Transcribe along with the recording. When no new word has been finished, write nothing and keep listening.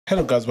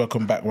Hello guys,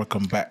 welcome back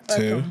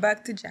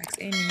to Jax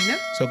and Nina.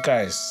 So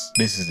guys,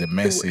 this is the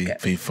Messi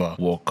FIFA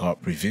World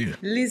Cup review.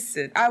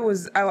 Listen, I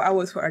was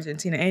for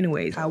Argentina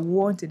anyways. I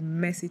wanted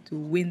Messi to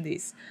win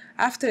this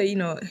after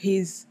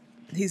his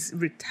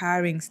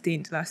retiring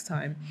stint last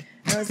time.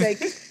 And I was like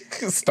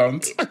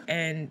stunt.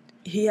 And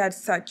he had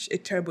such a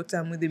terrible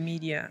time with the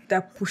media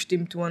that pushed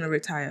him to want to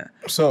retire.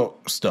 So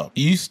stop.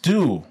 You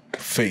still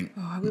think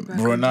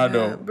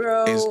Ronaldo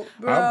bro.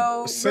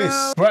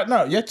 Right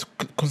now, you have to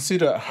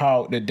consider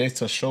how the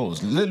data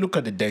shows. Look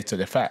at the data,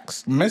 the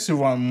facts. Messi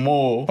won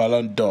more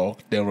Ballon d'Or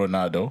than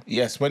Ronaldo.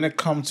 Yes, when it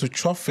comes to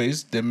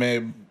trophies, they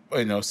may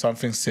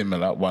something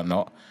similar,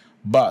 whatnot.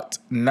 But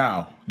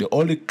now the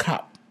only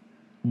cup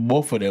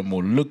both of them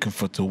were looking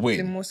for to win.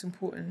 The most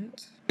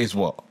important is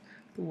what?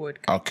 The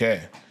World Cup.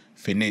 Okay.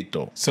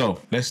 Finito. So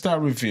let's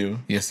start review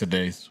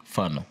yesterday's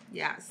final.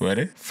 Yes.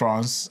 Ready?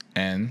 France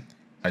and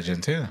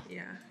Argentina.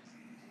 Yeah.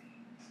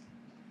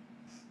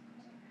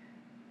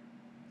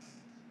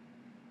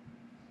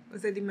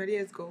 Was that Di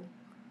Maria's goal?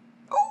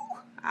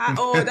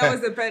 Oh, that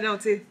was a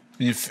penalty.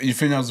 You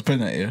think that was a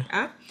penalty? Yeah.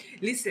 Huh?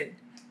 Listen,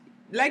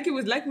 like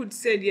we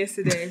said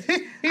yesterday,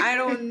 I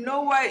don't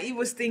know what he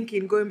was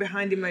thinking going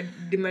behind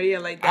Di Maria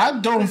like that. I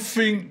don't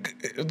think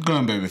it's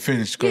going to be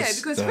finished. Yeah,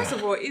 because first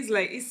of all, it's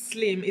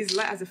slim, it's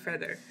light as a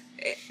feather.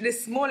 The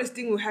smallest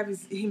thing we have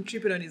is him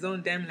tripping on his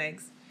own damn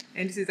legs.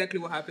 And this is exactly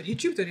what happened. He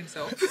tripped on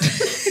himself.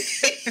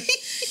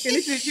 He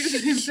literally tripped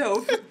on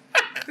himself.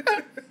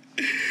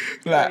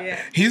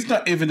 He's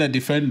not even a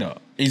defender.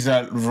 He's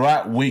a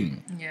right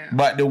wing. Yeah.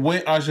 But the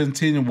way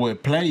Argentina were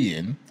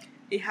playing,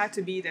 it had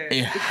to be there.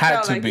 It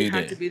had to be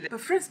there.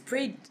 But France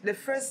played the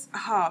first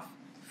half.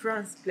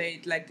 France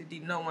played like they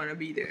did not want to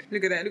be there.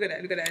 Look at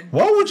that.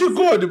 Why would you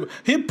go?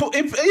 He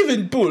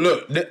even put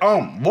the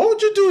arm. Why would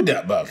you do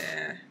that, bruv?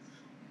 Yeah.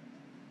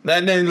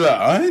 And then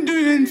I ain't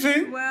doing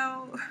anything.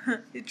 Well,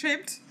 he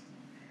tripped.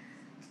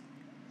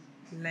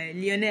 Like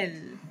Lionel.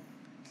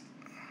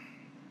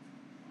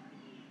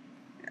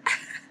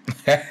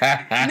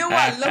 You know what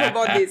I love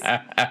about this?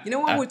 You know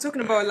what we were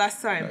talking about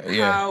last time?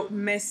 Yeah. How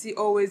Messi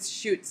always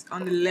shoots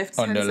on the left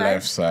side. On the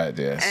left side,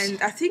 yes.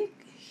 And I think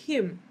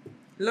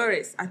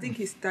Loris, I think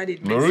he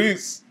studied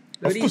Loris.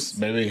 Of course,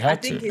 maybe he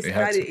had to. I think he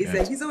studied. It's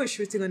like he's always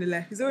shooting on the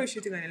left.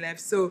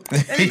 So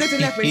let me go to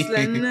the left. And he's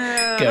like,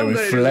 nah, I'm going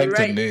to the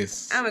right. On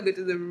this. I'm going to go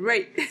to the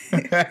right.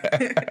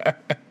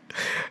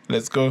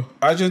 Let's go.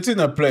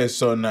 Argentina plays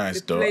so nice,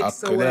 though.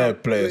 They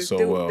play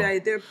so well.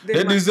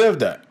 They deserve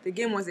that. The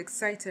game was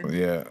exciting.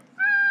 Yeah.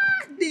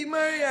 Di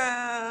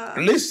Maria.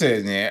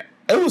 Listen, yeah.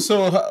 It was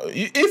so hard.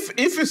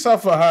 If you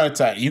suffer a heart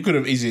attack, you could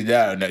have easily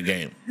died in that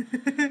game.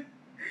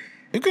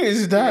 You could have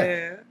easily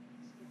died.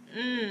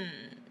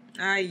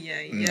 Yeah.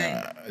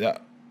 Yeah.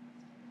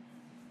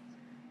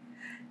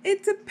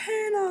 It's a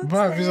penalty.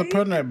 Bruv, it's a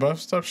penalty, bruv.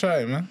 Stop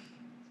shouting, man.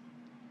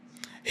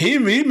 He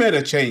made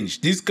a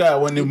change. This guy,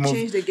 when he moved,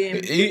 changed the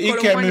game. He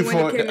came in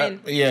for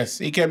yes.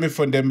 He came in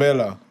for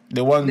Dembele,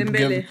 the one who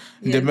gave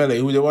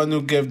Dembele, the one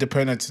who gave the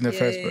penalty in the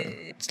first place.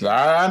 It's like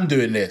I'm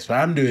doing this.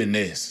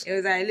 It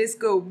was like, let's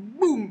go,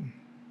 boom.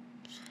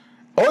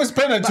 Always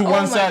penalty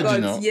one side, God,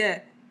 you know. Yeah,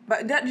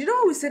 but you know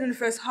what we said in the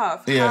first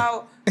half? Yeah.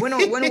 How when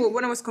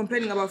I was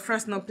complaining about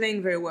France not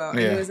playing very well, and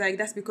it was like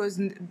that's because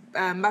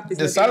Mbappe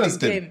is not in the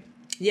game.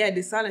 Yeah,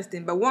 they silenced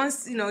him. But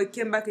once, he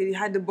came back and he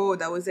had the ball,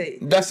 that was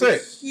it. That's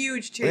it.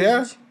 Huge change.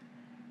 Yeah.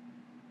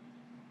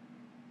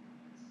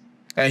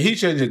 And he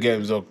changed the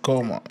game as well.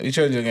 Come on. He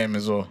changed the game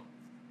as well.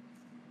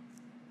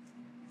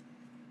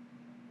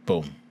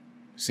 Boom.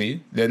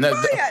 See? The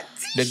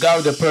guy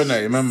with the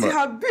penalty, remember? See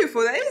how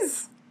beautiful that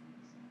is?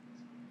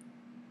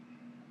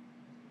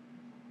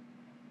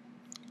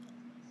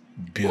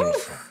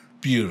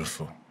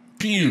 Beautiful.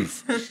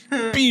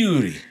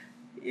 Beauty.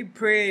 He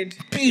prayed.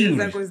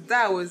 Because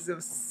that was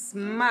a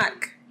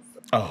smack.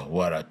 Oh,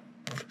 what a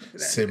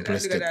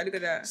simplistic. Look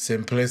at that.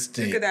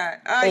 Simplistic. Look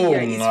at that.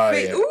 His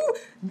face. Yeah. Ooh,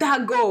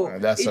 that goal.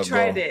 He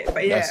tried it.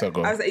 But yeah, that's a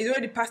goal. I was like, he's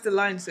already passed the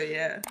line, so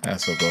yeah.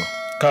 That's a goal.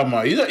 Come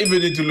on, you don't even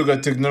need to look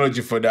at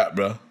technology for that,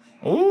 bro.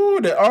 Ooh,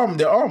 the arm.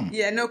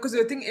 Yeah, no, because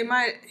I think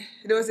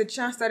there was a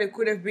chance that it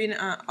could have been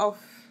off.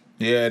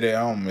 Yeah, the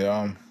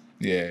arm.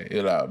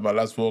 Yeah, but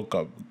last World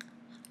Cup,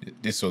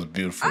 this was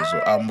beautiful.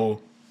 So,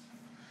 Ambo.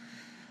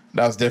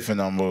 That's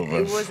definitely humble, bro.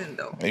 It wasn't,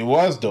 though. It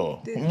was,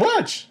 though.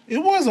 Watch. It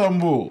was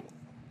humble.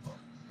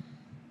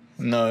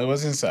 No, it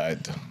was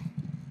inside.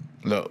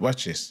 Look,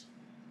 watch this.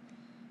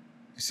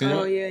 You see that?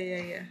 Oh,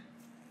 yeah.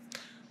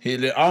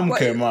 The arm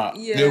came out.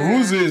 Yeah. The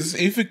rules is,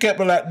 if you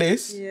kept it like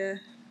this, yeah.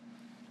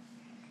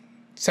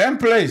 Same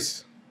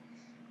place.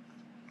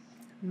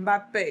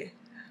 Mbappe.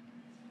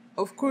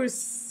 Of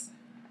course.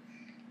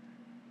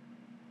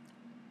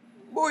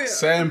 Boy.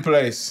 Same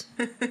place.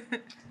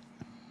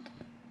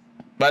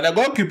 But the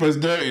goalkeeper's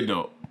dirty,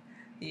 though.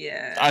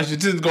 Yeah.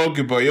 Argentina's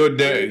goalkeeper, you're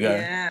dirty, guy.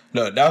 Yeah.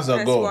 Look, that's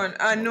a goal.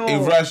 I know. He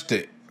rushed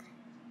it.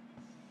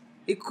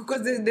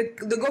 Because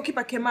the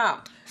goalkeeper came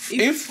out.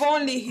 If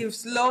only he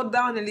slowed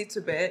down a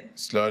little bit.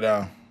 Slow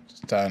down.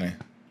 It's tiny.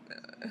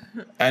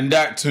 And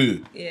that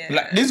too. Yeah.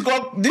 Like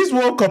this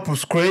World Cup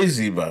was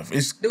crazy, bruv.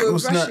 They were it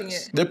was rushing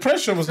nuts. it. The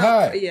pressure was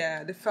high.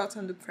 Yeah, they felt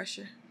under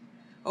pressure.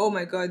 Oh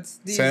my God,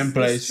 Same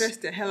place. This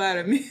stressed the hell out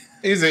of me.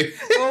 Is it?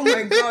 Oh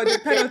my God, the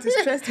penalty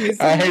stressed me.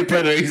 I hate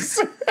penalties.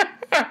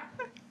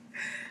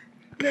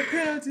 The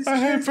penalty I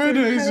hate stressed the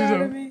penalties, hell you out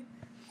know. of me.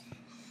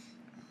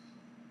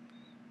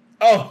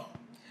 Oh.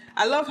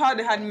 I love how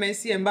they had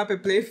Messi and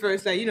Mbappe play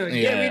first. Like, get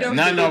rid of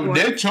No,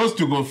 they chose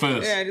to go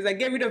first. Yeah, it's like,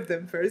 get rid of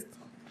them first.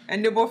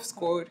 And they both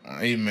scored.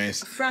 He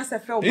missed. France, I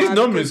felt He bad.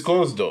 normally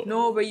scores, though.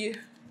 No, but He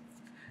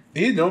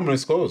normally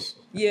scores.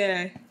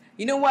 Yeah.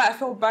 You know what? I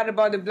felt bad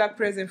about the black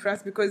players in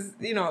France because,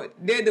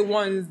 they're the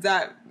ones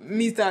that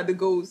miss out the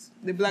goals,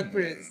 the black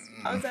players.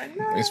 I was like,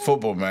 no. It's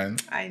football, man.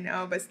 I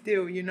know, but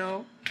still,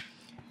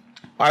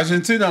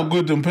 Argentina are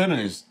good on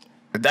penalties.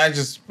 That's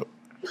just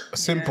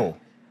simple. Yeah.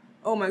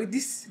 Oh my,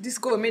 this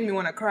goal made me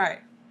want to cry.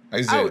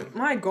 Is it?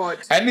 My God.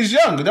 And he's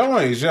young. Don't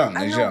worry, he's young.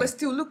 I know, but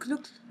still, look.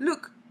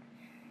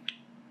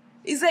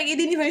 It's like he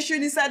didn't even shoot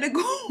inside the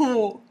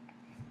goal.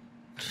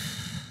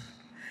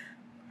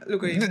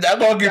 Look at him. That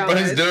goalkeeper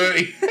is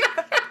dirty.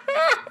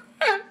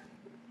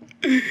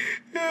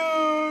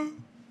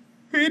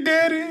 He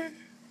did it.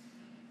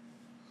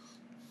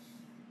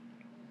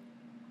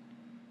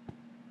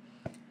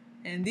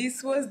 And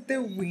this was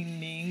the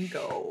winning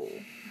goal.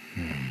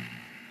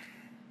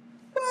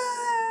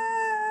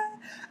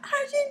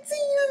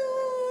 Argentina!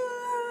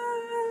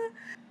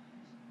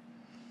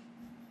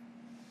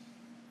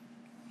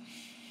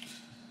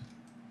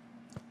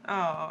 Oh,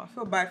 I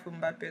feel bad for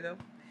Mbappe though.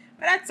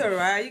 But that's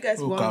alright. You guys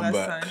won last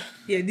time.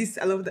 Yeah,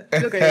 I love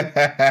that. Look at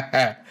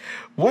him.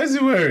 What is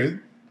he wearing?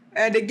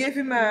 They gave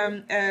him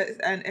a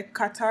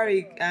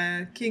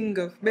Qatari king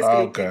of basically.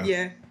 Oh, okay.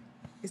 Yeah,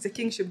 it's a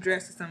kingship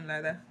dress or something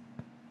like that.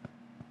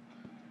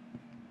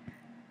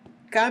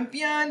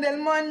 Campeón del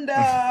mundo,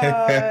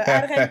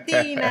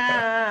 Argentina.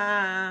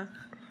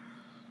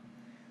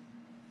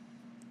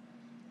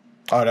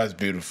 Oh, that's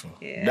beautiful.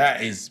 Yeah.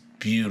 That is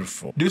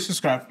beautiful. Do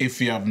subscribe if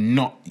you have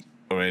not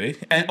already.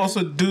 And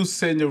also do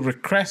send your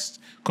request,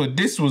 because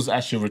this was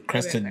actually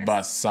requested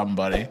by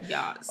somebody.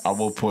 Yes. I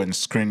will put on the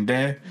screen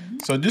there.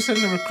 So do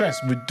send the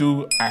request. We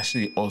do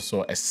actually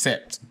also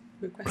accept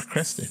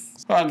requesting.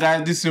 Alright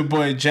guys, this is your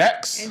boy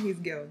Jax. And his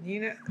girl,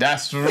 Nina.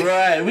 That's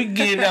right.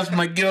 That's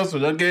my girl, so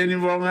don't get any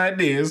wrong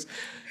ideas.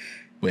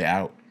 We're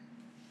out.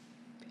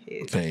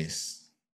 Peace. Peace.